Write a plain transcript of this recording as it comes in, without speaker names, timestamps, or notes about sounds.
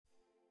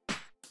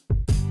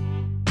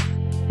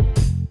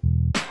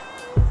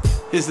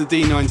Here's the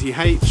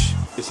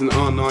D90H. It's an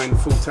R9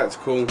 full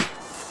tactical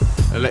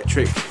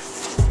electric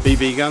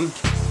BB gun.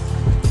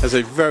 Has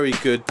a very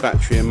good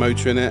battery and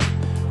motor in it.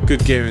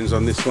 Good gearings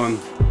on this one.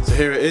 So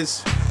here it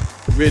is.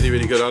 Really,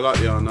 really good. I like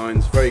the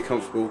R9s. Very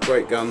comfortable,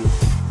 great gun.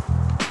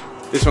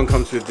 This one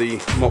comes with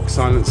the mock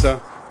silencer,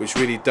 which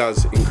really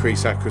does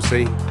increase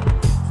accuracy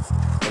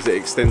as it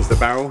extends the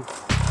barrel.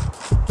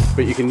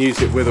 But you can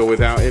use it with or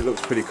without. It looks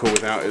pretty cool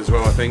without it as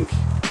well, I think.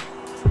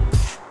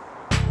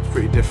 It's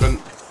pretty different.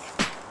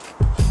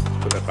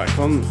 Put that back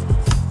on.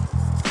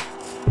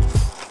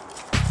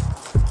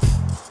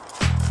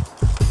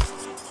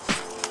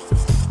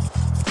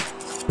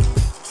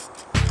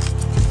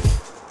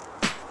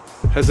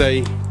 Has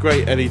a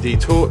great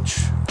LED torch.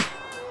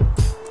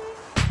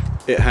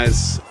 It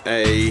has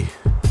a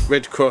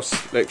Red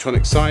Cross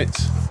electronic sight.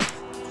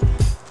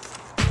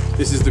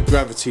 This is the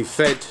gravity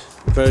fed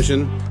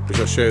version, which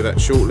I'll show you that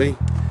shortly.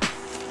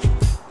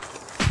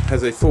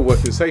 Has a full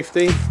working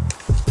safety.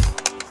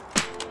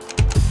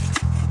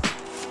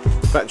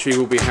 Battery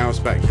will be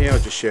housed back here. I'll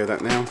just share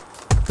that now.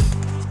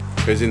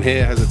 Goes in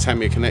here, has a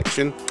Tamiya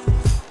connection.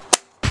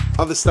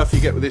 Other stuff you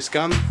get with this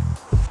gun: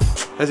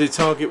 has a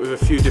target with a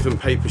few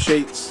different paper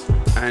sheets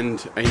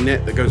and a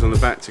net that goes on the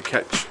back to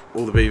catch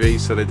all the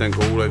BBs so they don't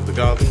go all over the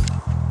garden.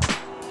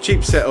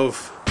 Cheap set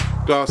of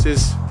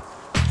glasses,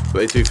 what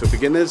they do for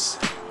beginners.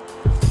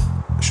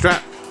 A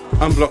strap,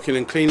 unblocking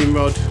and cleaning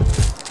rod,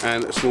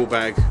 and a small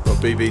bag of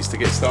BBs to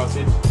get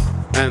started.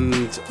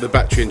 And the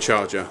battery and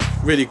charger.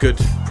 Really good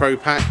pro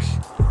pack,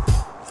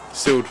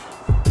 sealed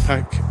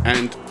pack,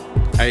 and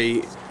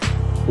a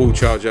wall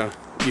charger,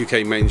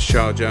 UK mains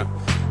charger,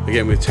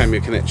 again with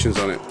Tamiya connections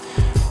on it.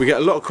 We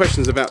get a lot of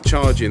questions about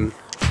charging.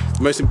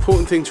 The most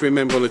important thing to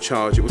remember on the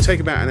charge: it will take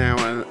about an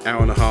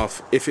hour and a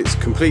half if it's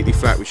completely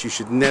flat, which you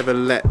should never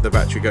let the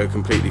battery go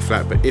completely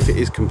flat, but if it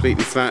is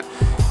completely flat,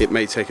 it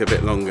may take a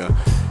bit longer.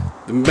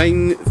 The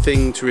main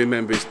thing to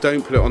remember is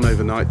don't put it on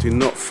overnight. Do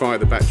not fry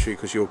the battery,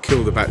 because you'll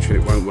kill the battery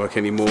and it won't work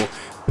anymore.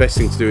 Best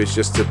thing to do is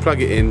just to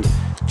plug it in,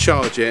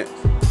 charge it,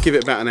 give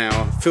it about an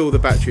hour, fill the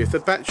battery. If the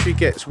battery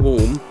gets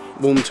warm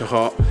to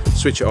hot,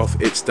 switch it off,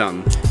 it's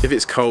done. If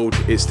it's cold,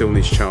 it still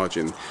needs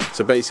charging.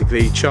 So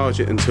basically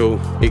charge it until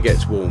it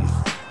gets warm.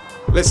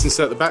 Let's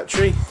insert the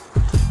battery,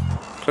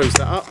 close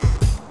that up,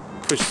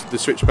 push the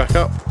switch back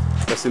up,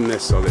 that's in there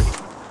solid.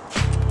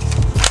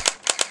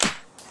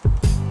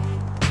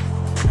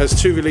 Has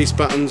two release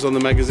buttons on the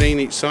magazine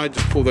each side.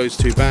 Just pull those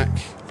two back,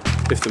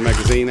 lift the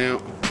magazine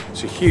out.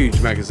 It's a huge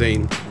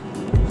magazine.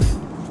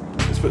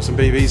 Let's put some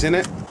BBs in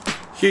it.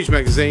 Huge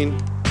magazine.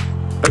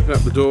 Open up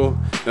the door.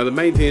 Now the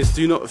main thing is,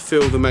 do not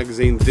fill the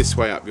magazine this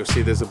way up. You'll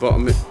see there's a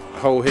bottom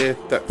hole here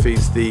that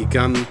feeds the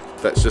gun.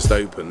 That's just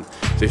open.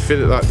 So if you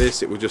fill it like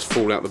this, it will just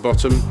fall out the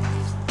bottom.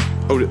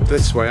 Hold it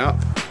this way up.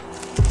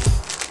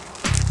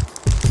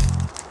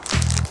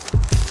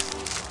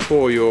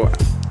 Pour your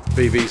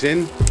BBs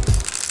in.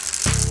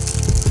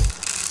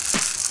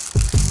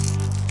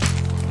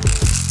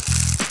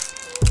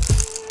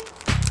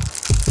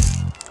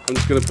 I'm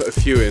just going to put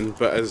a few in,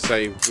 but as I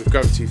say, with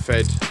gravity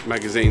fed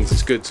magazines,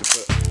 it's good to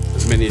put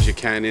as many as you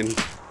can in.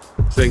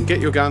 So then get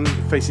your gun,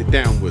 face it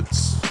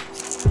downwards,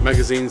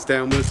 magazines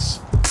downwards,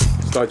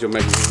 slide your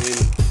magazine in.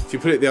 If you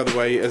put it the other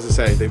way, as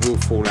I say, they will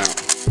fall out.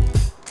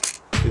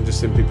 Then just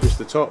simply push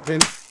the top in.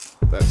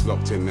 That's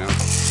locked in now.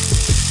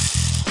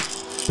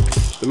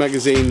 The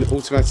magazine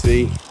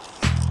automatically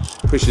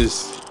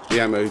pushes the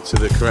ammo to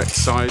the correct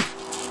side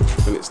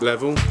when it's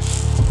level.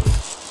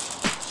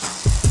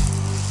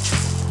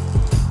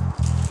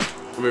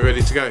 And we're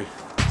ready to go.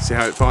 See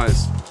how it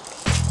fires.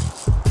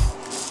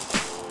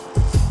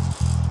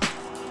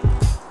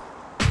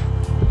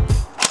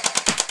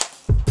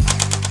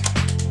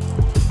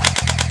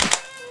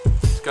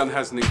 This gun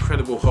has an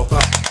incredible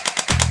hopper.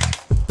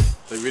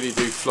 They really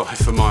do fly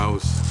for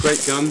miles.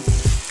 Great gun,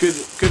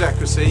 good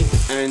accuracy,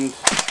 and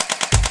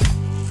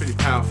pretty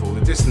powerful.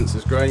 The distance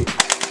is great.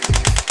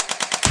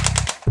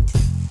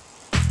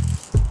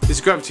 It's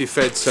gravity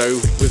fed, so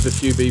with the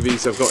few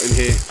BBs I've got in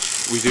here,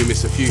 we do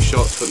miss a few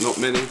shots, but not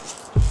many.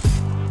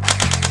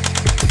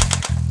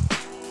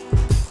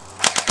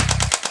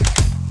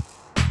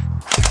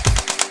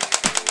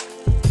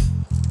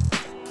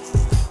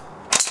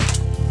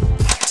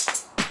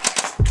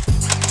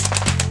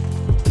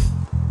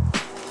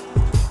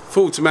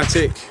 Full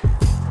automatic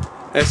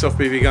Airsoft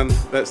BB gun,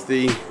 that's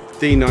the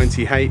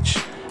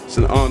D90H. It's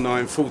an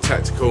R9 full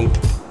tactical.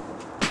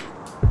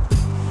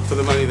 For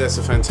the money, that's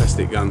a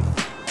fantastic gun.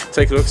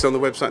 Take a look, it's on the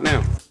website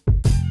now.